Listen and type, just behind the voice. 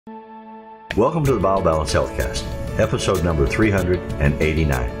Welcome to the BioBalance Healthcast, episode number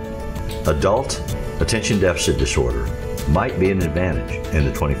 389. Adult attention deficit disorder might be an advantage in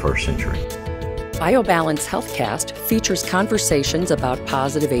the 21st century. BioBalance Healthcast features conversations about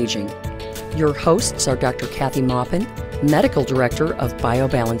positive aging. Your hosts are Dr. Kathy Maupin, Medical Director of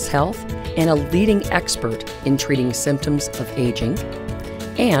BioBalance Health and a leading expert in treating symptoms of aging,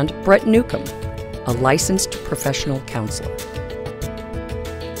 and Brett Newcomb, a licensed professional counselor.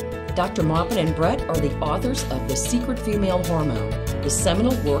 Dr. Maupin and Brett are the authors of The Secret Female Hormone, the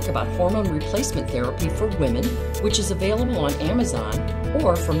seminal work about hormone replacement therapy for women, which is available on Amazon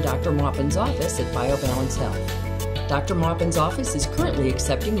or from Dr. Maupin's office at BioBalance Health. Dr. Maupin's office is currently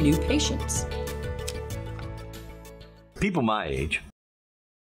accepting new patients. People my age,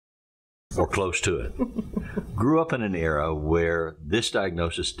 or close to it, grew up in an era where this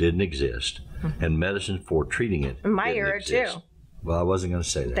diagnosis didn't exist and medicine for treating it My didn't era exist. too. Well, I wasn't going to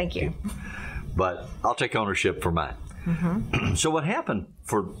say that. Thank you. But I'll take ownership for mine. So what happened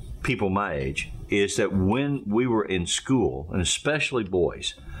for people my age is that when we were in school, and especially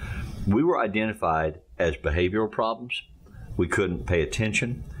boys, we were identified as behavioral problems. We couldn't pay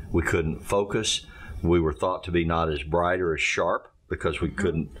attention. We couldn't focus. We were thought to be not as bright or as sharp because we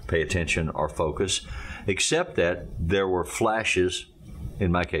couldn't pay attention or focus, except that there were flashes,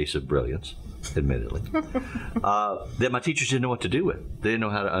 in my case, of brilliance, admittedly, that my teachers didn't know what to do with. They didn't know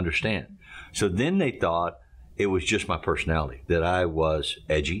how to understand. So then they thought it was just my personality, that I was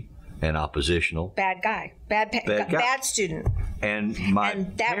edgy and oppositional. Bad guy. Bad student. And my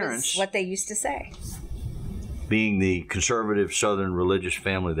And that parents, was what they used to say. being the conservative Southern religious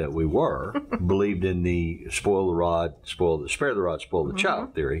family that we were, believed in the spare the rod, spoil the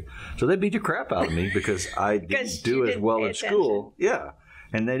child theory. So they beat the crap out of me because I didn't do as well at school. Yeah.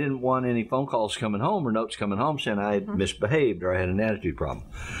 And they didn't want any phone calls coming home or notes coming home saying I had misbehaved or I had an attitude problem.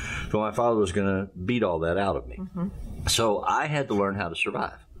 So my father was going to beat all that out of me. So I had to learn how to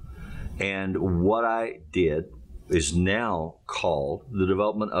survive. And what I did is now called the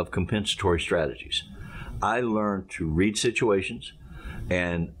development of compensatory strategies. I learned to read situations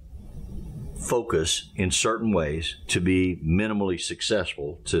and focus in certain ways to be minimally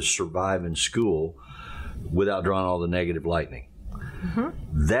successful, to survive in school without drawing all the negative lightning.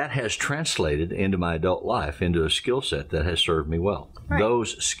 That has translated into my adult life into a skill set that has served me well. Right.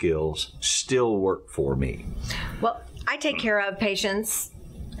 Those skills still work for me. Well, I take care of patients.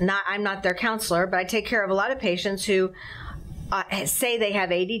 I'm not their counselor, but I take care of a lot of patients who say they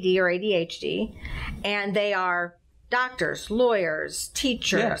have ADD or ADHD, and they are doctors, lawyers,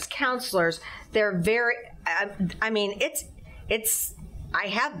 teachers, counselors. They're very. I mean, it's. I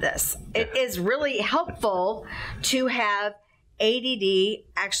have this. It is really helpful to have ADD.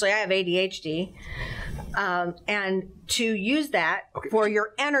 Actually, I have ADHD, and to use that for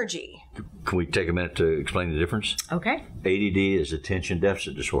your energy. Can we take a minute to explain the difference? Okay. ADD is attention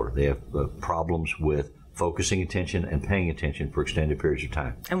deficit disorder. They have problems with focusing attention and paying attention for extended periods of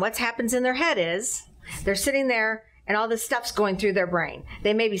time. And what happens in their head is they're sitting there and all this stuff's going through their brain.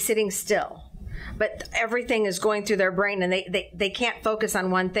 They may be sitting still, but everything is going through their brain and they can't focus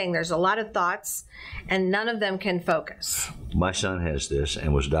on one thing. There's a lot of thoughts and none of them can focus. My son has this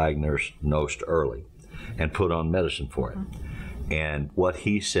and was diagnosed early and put on medicine for it. And what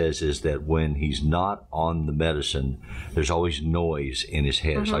he says is that when he's not on the medicine, there's always noise in his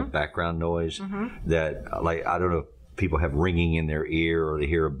head. It's like background noise that, like, I don't know, people have ringing in their ear or they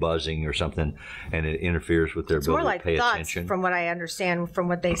hear a buzzing or something, and it interferes with their ability to pay attention. From what I understand from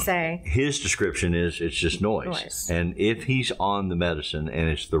what they say. His description is it's just noise. And if he's on the medicine and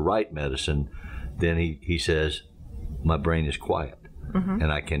it's the right medicine, then he says, my brain is quiet.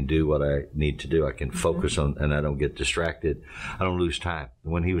 And I can do what I need to do. I can focus on, and I don't get distracted. I don't lose time.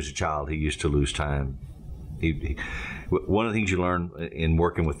 When he was a child, he used to lose time. One of the things you learn in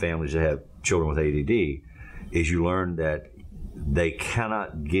working with families that have children with ADD is you learn that they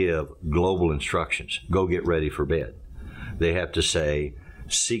cannot give global instructions. Go get ready for bed. They have to say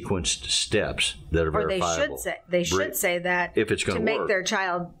sequenced steps that are verifiable. Or they should say that if it's going to make their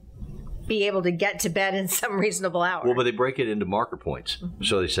child be able to get to bed in some reasonable hour. Well, but they break it into marker points.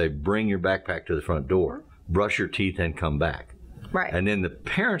 So they say, bring your backpack to the front door, brush your teeth, and come back. Right. And then the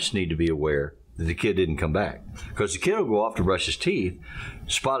parents need to be aware that the kid didn't come back. Because the kid will go off to brush his teeth,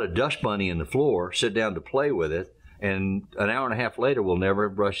 spot a dust bunny in the floor, sit down to play with it, and an hour and a half later will never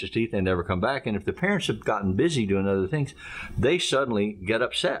have brushed his teeth and never come back. And if the parents have gotten busy doing other things, they suddenly get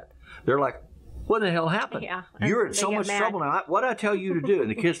upset. They're like, what the hell happened? Yeah. You're in so much trouble now. What did I tell you to do? And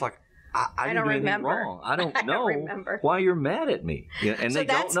the kid's like, I didn't do anything remember. wrong. I don't know remember. why you're mad at me. And they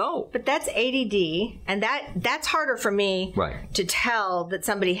don't know. But that's ADD, and that's harder for me to tell that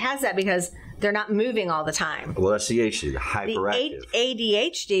somebody has that because they're not moving all the time. Well, that's the ADHD, the hyperactive. The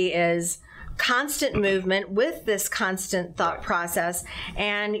ADHD is constant movement with this constant thought process,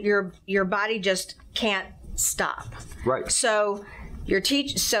 and your body just can't stop. Right. So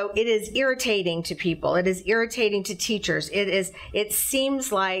so it is irritating to people. It is irritating to teachers. It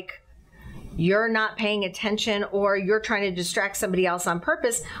seems like you're not paying attention or you're trying to distract somebody else on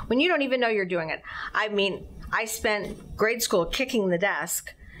purpose when you don't even know you're doing it. I mean, I spent grade school kicking the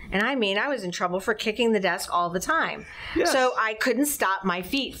desk. And I was in trouble for kicking the desk all the time. Yes. So I couldn't stop my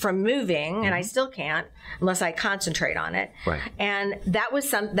feet from moving, and I still can't unless I concentrate on it. Right. And that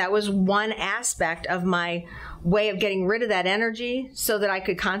was one aspect of my way of getting rid of that energy so that I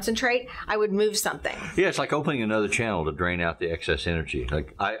could concentrate. I would move something. Yeah, it's like opening another channel to drain out the excess energy.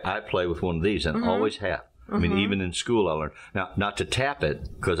 Like I play with one of these and always have. I mean, even in school I learned. Now, not to tap it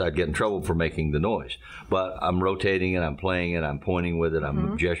because I'd get in trouble for making the noise, but I'm rotating it, I'm playing it, I'm pointing with it,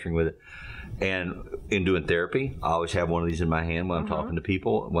 I'm gesturing with it. And in doing therapy, I always have one of these in my hand when I'm talking to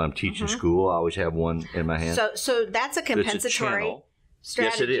people. When I'm teaching school, I always have one in my hand. So that's a compensatory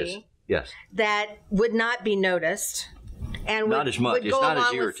strategy. Yes, it is. Yes. That would not be noticed. And not as much. Would it's go not along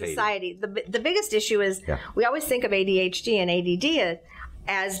as irritating. With society. The biggest issue is we always think of ADHD and ADD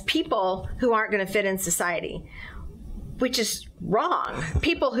as people who aren't going to fit in society, which is wrong.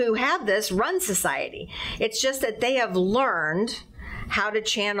 People who have this run society. It's just that they have learned how to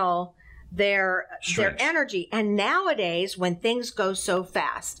channel their energy. And nowadays, when things go so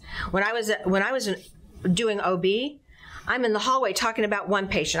fast, when I was doing OB, I'm in the hallway talking about one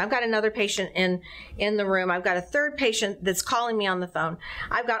patient. I've got another patient in the room. I've got a third patient that's calling me on the phone.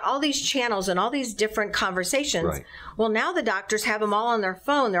 I've got all these channels and all these different conversations. Right. Well, now the doctors have them all on their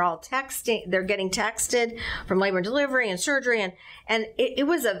phone. They're all texting. They're getting texted from labor and delivery and surgery. And it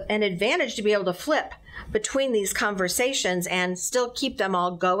was an advantage to be able to flip between these conversations and still keep them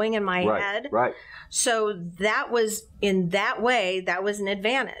all going in my head. Right. So that was, in that way, that was an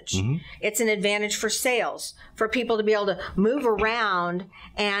advantage. It's an advantage for sales, for people to be able to move around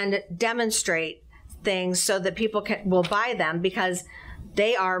and demonstrate things so that people will buy them because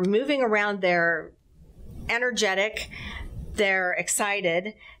they are moving around. They're energetic, they're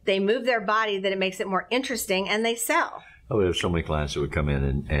excited, they move their body that it makes it more interesting, and they sell. Oh, we have so many clients that would come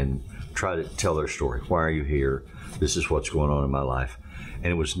in and try to tell their story. Why are you here? This is what's going on in my life. And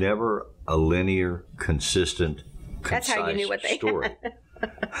it was never a linear, consistent, concise That's how you knew what they story.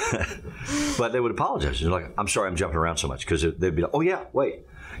 But they would apologize. They're like, I'm sorry I'm jumping around so much. Because they'd be like, oh, yeah, wait.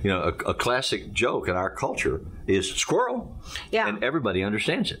 You know, a classic joke in our culture is squirrel. Yeah. And everybody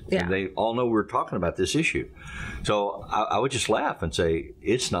understands it. Yeah. And they all know we're talking about this issue. So I would just laugh and say,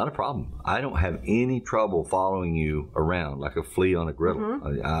 it's not a problem. I don't have any trouble following you around like a flea on a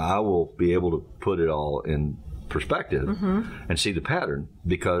griddle. I will be able to put it all in perspective and see the pattern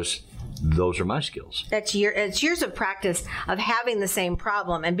because those are my skills. It's years of practice of having the same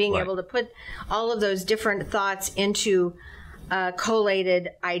problem and being able to put all of those different thoughts into a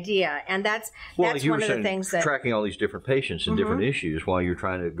collated idea. And that's one of the things that... tracking all these different patients and different issues while you're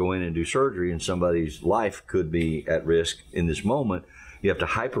trying to go in and do surgery and somebody's life could be at risk in this moment. You have to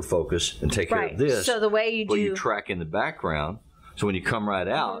hyper-focus and take care of this. So the way you track in the background. So when you come right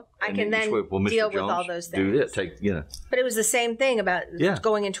out, I can then deal with all those things. Do this, But it was the same thing about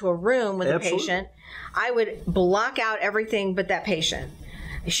going into a room with a patient. I would block out everything but that patient.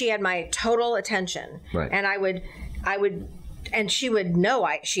 She had my total attention, and I would, and she would know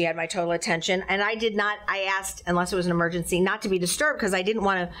she had my total attention. And I did not. I asked, unless it was an emergency, not to be disturbed because I didn't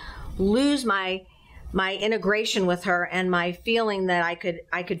want to lose my integration with her and my feeling that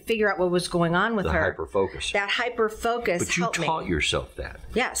I could figure out what was going on with her. Hyper-focus. That hyper-focus helped me. But you taught yourself that.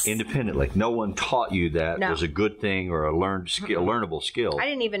 Yes. Independently. No one taught you that was a good thing or a learnable skill. I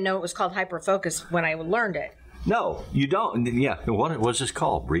didn't even know it was called hyper-focus when I learned it. No, you don't. Yeah. What was this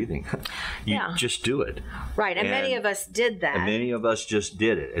called? Breathing. You just do it. Right. And many of us did that. And many of us just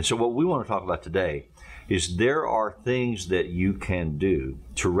did it. And so what we want to talk about today is there are things that you can do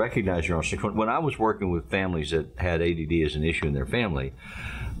to recognize your own strengths. When I was working with families that had ADD as an issue in their family,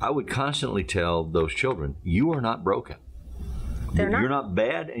 I would constantly tell those children, you are not broken. You're not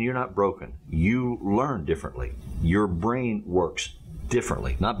bad and you're not broken. You learn differently. Your brain works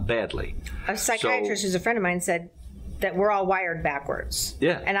differently, not badly. A psychiatrist who's a friend of mine said that we're all wired backwards.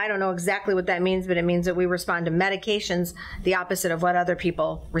 Yeah. And I don't know exactly what that means, but it means that we respond to medications the opposite of what other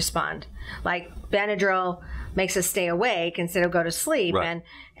people respond. Like Benadryl makes us stay awake instead of go to sleep. Right.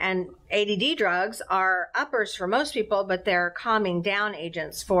 And ADD drugs are uppers for most people, but they're calming down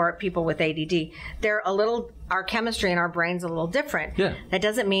agents for people with ADD. They're our chemistry in our brain's a little different. Yeah. That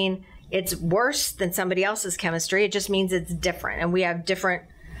doesn't mean it's worse than somebody else's chemistry. It just means it's different. And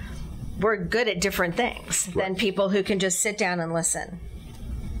we're good at different things than people who can just sit down and listen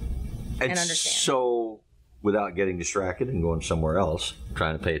and understand. So, without getting distracted and going somewhere else,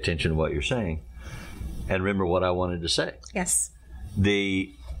 trying to pay attention to what you're saying, and remember what I wanted to say. Yes.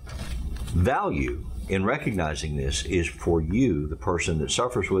 The value in recognizing this is for you, the person that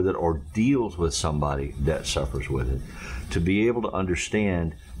suffers with it or deals with somebody that suffers with it, to be able to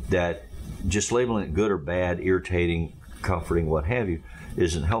understand that just labeling it good or bad, irritating, comforting, what have you,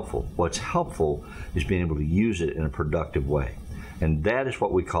 isn't helpful. What's helpful is being able to use it in a productive way. And that is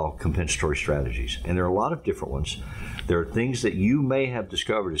what we call compensatory strategies. And there are a lot of different ones. There are things that you may have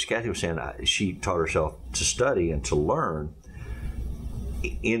discovered, as Kathy was saying, she taught herself to study and to learn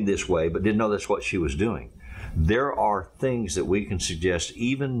in this way, but didn't know that's what she was doing. There are things that we can suggest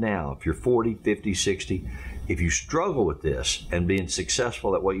even now, if you're 40, 50, 60, if you struggle with this and being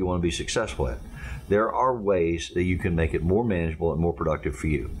successful at what you want to be successful at, there are ways that you can make it more manageable and more productive for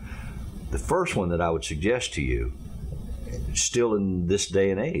you. The first one that I would suggest to you, still in this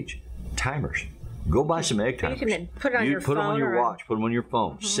day and age, timers. Go buy some egg timers. You can put it on your phone. Put them on your watch. Put them on your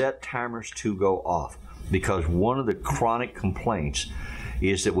phone. Mm-hmm. Set timers to go off. Because one of the chronic complaints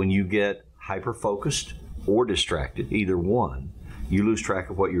is that when you get hyper-focused or distracted, either one, you lose track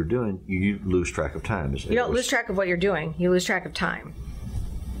of what you're doing, you lose track of time. You don't lose track of what you're doing. You lose track of time.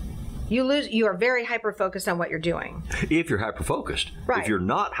 You are very hyper-focused on what you're doing. If you're hyper-focused. Right. If you're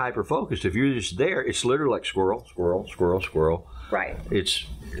not hyper-focused, if you're just there, it's literally like squirrel, squirrel, squirrel, squirrel. Right. It's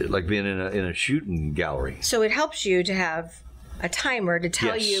like being in a shooting gallery. So it helps you to have a timer to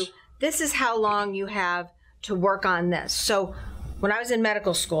tell you, this is how long you have to work on this. So when I was in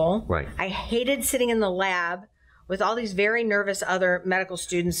medical school, right, I hated sitting in the lab with all these very nervous other medical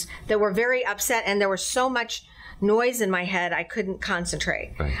students that were very upset, and there was so much noise in my head I couldn't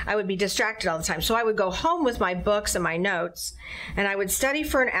concentrate. Right. I would be distracted all the time. So I would go home with my books and my notes, and I would study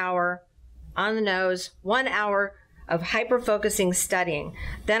for an hour on the nose, 1 hour of hyper-focusing studying.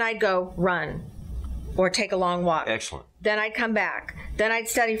 Then I'd go run or take a long walk. Excellent. Then I'd come back. Then I'd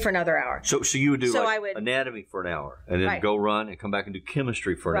study for another hour. So you would do anatomy for an hour, and then go run and come back and do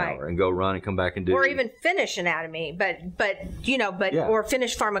chemistry for an hour, and go run and come back and do, or even finish anatomy, or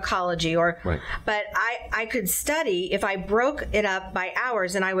finish pharmacology, but I could study if I broke it up by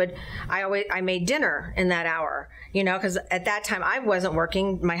hours, and I made dinner in that hour, because at that time I wasn't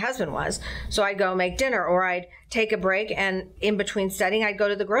working, my husband was, so I'd go make dinner, or I'd take a break, and in between studying I'd go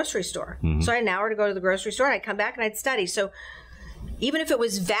to the grocery store. Mm-hmm. So I had an hour to go to the grocery store, and I'd come back and I'd study. So even if it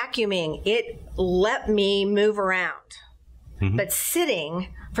was vacuuming, it let me move around. Mm-hmm. But sitting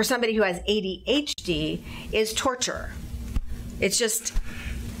for somebody who has ADHD is torture. It's just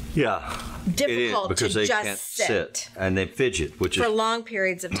difficult because they can't sit and they fidget, for long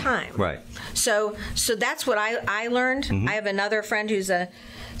periods of time. Right. So that's what I learned. Mm-hmm. I have another friend who's a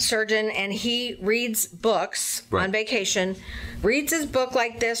surgeon, and he reads books on vacation, reads his book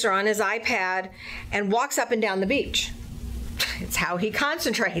like this or on his iPad, and walks up and down the beach. It's how he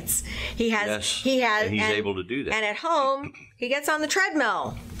concentrates. He has, and he's able to do that. And at home, he gets on the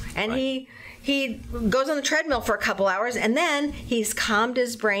treadmill, and he goes on the treadmill for a couple hours, and then he's calmed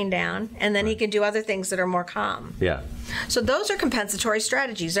his brain down, and then he can do other things that are more calm. Yeah. So those are compensatory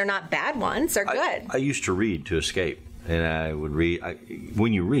strategies. They're not bad ones. They're good. I used to read to escape, and I would read.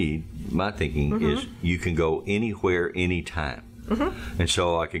 When you read, my thinking Mm-hmm. is you can go anywhere, anytime. Mm-hmm. And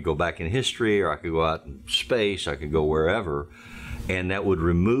so I could go back in history, or I could go out in space, I could go wherever, and that would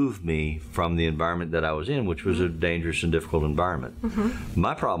remove me from the environment that I was in, which was a dangerous and difficult environment. Mm-hmm.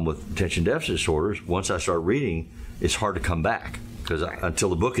 My problem with attention deficit disorders, once I start reading, it's hard to come back because until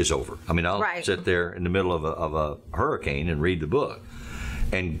the book is over. I mean, I'll sit there in the middle of a hurricane and read the book,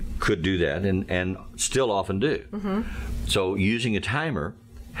 and could do that, and still often do. Mm-hmm. So using a timer,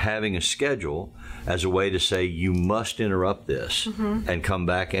 having a schedule as a way to say you must interrupt this and come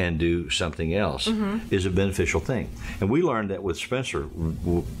back and do something else is a beneficial thing. And we learned that with Spencer,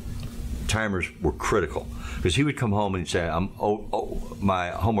 timers were critical, because he would come home and he'd say, my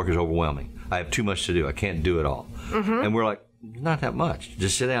homework is overwhelming. I have too much to do. I can't do it all. And we're like, not that much.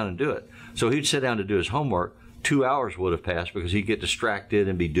 Just sit down and do it. So he'd sit down to do his homework. 2 hours would have passed because he'd get distracted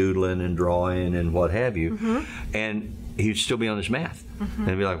and be doodling and drawing and what have you. And he'd still be on his math. And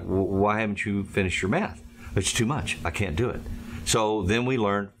he'd be like, why haven't you finished your math? It's too much. I can't do it. So then we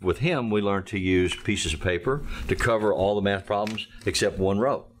learned to use pieces of paper to cover all the math problems except one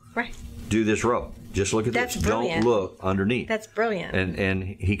row. Right. Do this row. Just look at That's this. brilliant. Don't look underneath. That's brilliant. And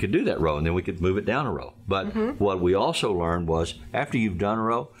he could do that row, and then we could move it down a row. But what we also learned was, after you've done a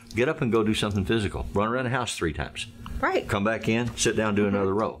row, get up and go do something physical. Run around the house 3 times. Right. Come back in, sit down, do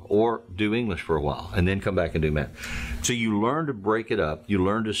another row, or do English for a while, and then come back and do math. So you learn to break it up, you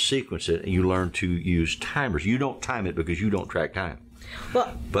learn to sequence it, and you learn to use timers. You don't time it because you don't track time.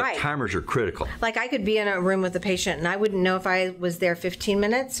 Well, But right. timers are critical. Like I could be in a room with a patient and I wouldn't know if I was there 15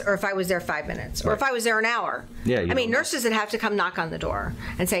 minutes or if I was there 5 minutes or if I was there an hour. Yeah, I mean, don't know. nurses would have to come knock on the door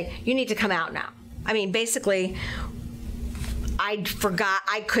and say, you need to come out now. I mean, basically, I forgot.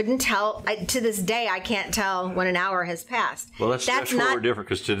 I couldn't tell. To this day, I can't tell when an hour has passed. Well, that's where we're different,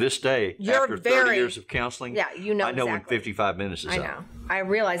 because to this day, You're after 30 very- years of counseling, Yeah, you know I know when exactly. 55 minutes is I up. know. I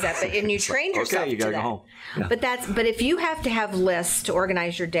realize that, but and you trained yourself okay, you gotta to that. go home. Yeah. But if you have to have lists to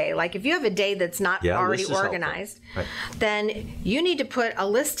organize your day, like if you have a day that's not already list is organized, helpful. then you need to put a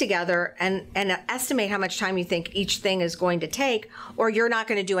list together and estimate how much time you think each thing is going to take, or you're not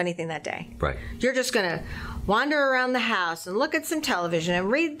going to do anything that day. Right. You're just going to wander around the house and look at some television and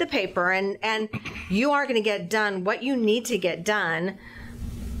read the paper, and you aren't going to get done what you need to get done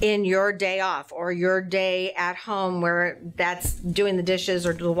in your day off or your day at home, where that's doing the dishes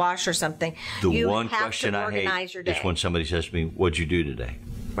or the wash or something. The one have question to I organize hate your day. is when somebody says to me, "What'd you do today?"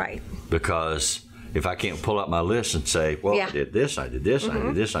 Right. Because if I can't pull up my list and say, "Well, Yeah. I did this, I did this, I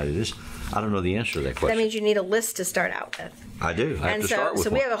did this, I did this," I don't know the answer to that question. That means you need a list to start out with. I do. I have And to start with so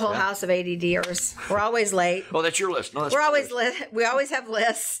we one. have a whole Yeah. house of ADDers. We're always late. Oh, that's your list. No, that's We're my always list. we always have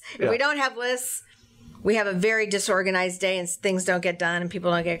lists. If Yeah. we don't have lists, we have a very disorganized day and things don't get done and people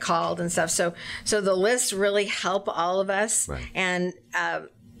don't get called and stuff. So the lists really help all of us. Right. And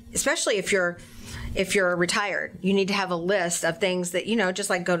especially if you're retired, you need to have a list of things that, just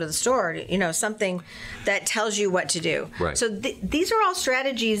like go to the store, something that tells you what to do. Right. So these are all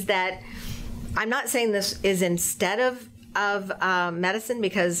strategies that I'm not saying this is instead of medicine,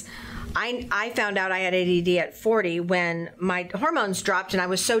 because I found out I had ADD at 40 when my hormones dropped and I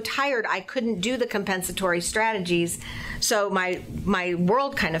was so tired I couldn't do the compensatory strategies. So my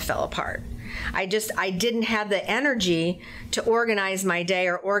world kind of fell apart. I didn't have the energy to organize my day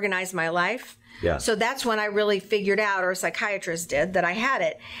or organize my life. Yeah. So that's when I really figured out, or a psychiatrist did, that I had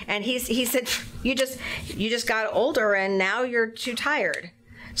it. And he said, you just got older and now you're too tired.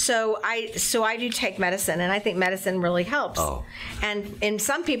 So I do take medicine, and I think medicine really helps. Oh. And in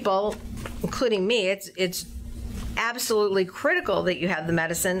some people, including me, it's absolutely critical that you have the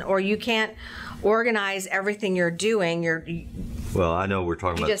medicine, or you can't organize everything you're doing. Well, I know we're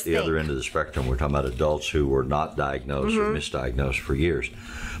talking You about just the other think. end of the spectrum. We're talking about adults who were not diagnosed or misdiagnosed for years.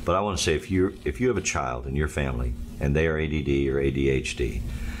 But I want to say, if you have a child in your family and they are ADD or ADHD,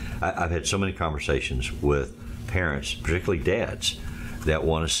 I've had so many conversations with parents, particularly dads, that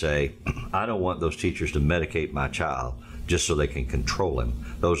want to say, I don't want those teachers to medicate my child just so they can control him.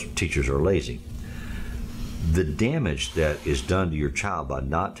 Those teachers are lazy. The damage that is done to your child by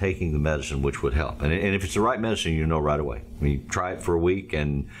not taking the medicine, which would help, and if it's the right medicine, you know right away. I mean, try it for a week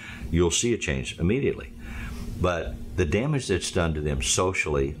and you'll see a change immediately. But the damage that's done to them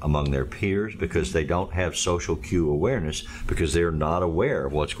socially among their peers, because they don't have social cue awareness, because they're not aware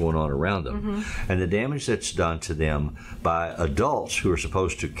of what's going on around them. And the damage that's done to them by adults who are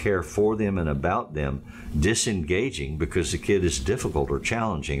supposed to care for them and about them, disengaging because the kid is difficult or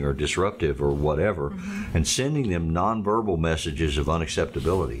challenging or disruptive or whatever, and sending them nonverbal messages of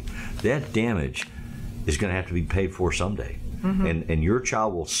unacceptability. That damage is going to have to be paid for someday. And your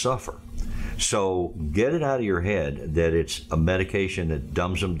child will suffer. So get it out of your head that it's a medication that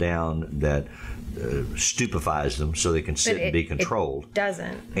dumbs them down, that stupefies them so they can sit and be controlled. It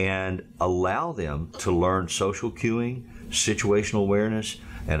doesn't. And allow them to learn social cueing, situational awareness,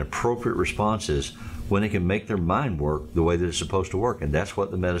 and appropriate responses when they can make their mind work the way that it's supposed to work. And that's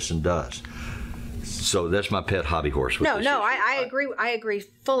what the medicine does. So that's my pet hobby horse. With this issue. I agree. I agree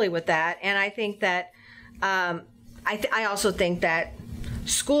fully with that. And I think that I also think that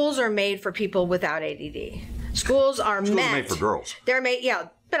schools are made for people without ADD. Schools are made for girls. They're made, yeah.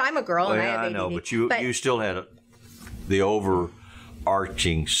 But I'm a girl and I have ADD. I know, but you still had the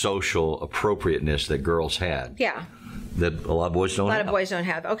overarching social appropriateness that girls had. Yeah. That a lot of boys don't have. A lot of boys don't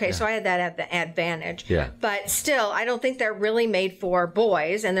have. Okay, so I had that advantage. Yeah. But still, I don't think they're really made for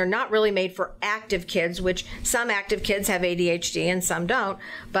boys, and they're not really made for active kids, which some active kids have ADHD and some don't.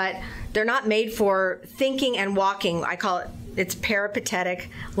 But they're not made for thinking and walking. I call it's peripatetic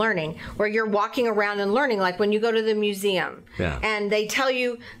learning, where you're walking around and learning, like when you go to the museum. Yeah. And they tell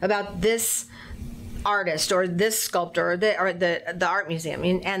you about this artist or this sculptor or the art museum,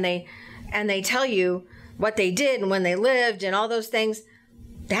 and they tell you what they did and when they lived and all those things.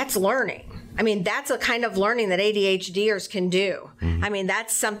 That's learning. I mean, that's a kind of learning that ADHDers can do. I mean,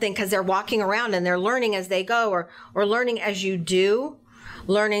 that's something because they're walking around and they're learning as they go, or learning as you do,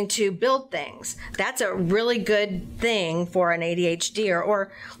 learning to build things. That's a really good thing for an ADHDer,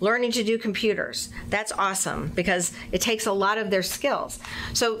 or learning to do computers. That's awesome because it takes a lot of their skills.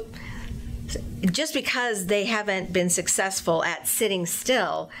 So just because they haven't been successful at sitting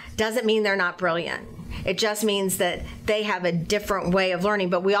still doesn't mean they're not brilliant. It just means that they have a different way of learning.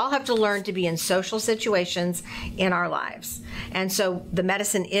 But we all have to learn to be in social situations in our lives. And so the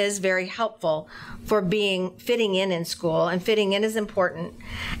medicine is very helpful for fitting in school, and fitting in is important,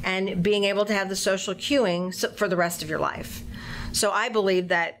 and being able to have the social cueing for the rest of your life. So I believe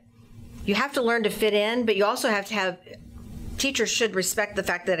that you have to learn to fit in, but you also have to have, teachers should respect the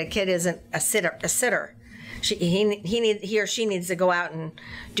fact that a kid isn't a sitter. He or she needs to go out and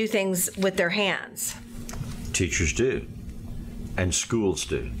do things with their hands. Teachers do, and schools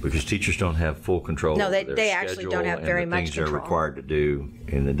do, because teachers don't have full control over their they actually don't have very much things control. they're required to do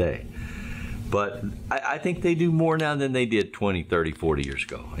in the day. But I think they do more now than they did 20, 30, 40 years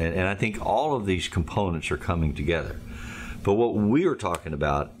ago. And I think all of these components are coming together. But what we are talking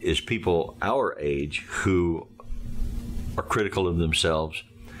about is people our age who are critical of themselves,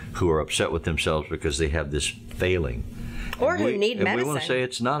 who are upset with themselves because they have this failing. Or who need medicine. And we want to say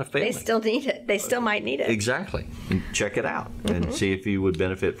it's not a failing. They still need it. They still might need it. Exactly. And check it out and see if you would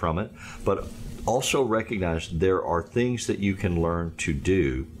benefit from it. But also recognize there are things that you can learn to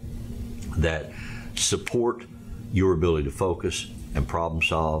do that support your ability to focus and problem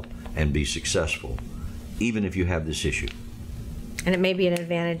solve and be successful, even if you have this issue. And it may be an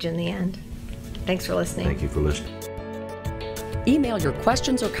advantage in the end. Thanks for listening. Thank you for listening. Email your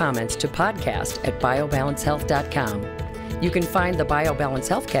questions or comments to podcast@biobalancehealth.com. You can find the BioBalance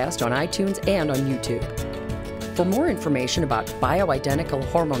Healthcast on iTunes and on YouTube. For more information about bioidentical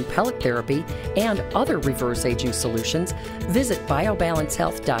hormone pellet therapy and other reverse aging solutions, visit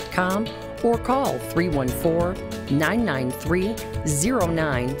biobalancehealth.com or call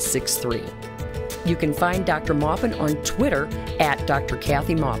 314-993-0963. You can find Dr. Maupin on Twitter @Dr.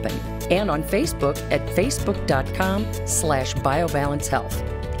 Kathy Maupin and on Facebook at facebook.com/biobalancehealth.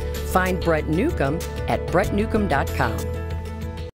 Find Brett Newcomb at brettnewcomb.com.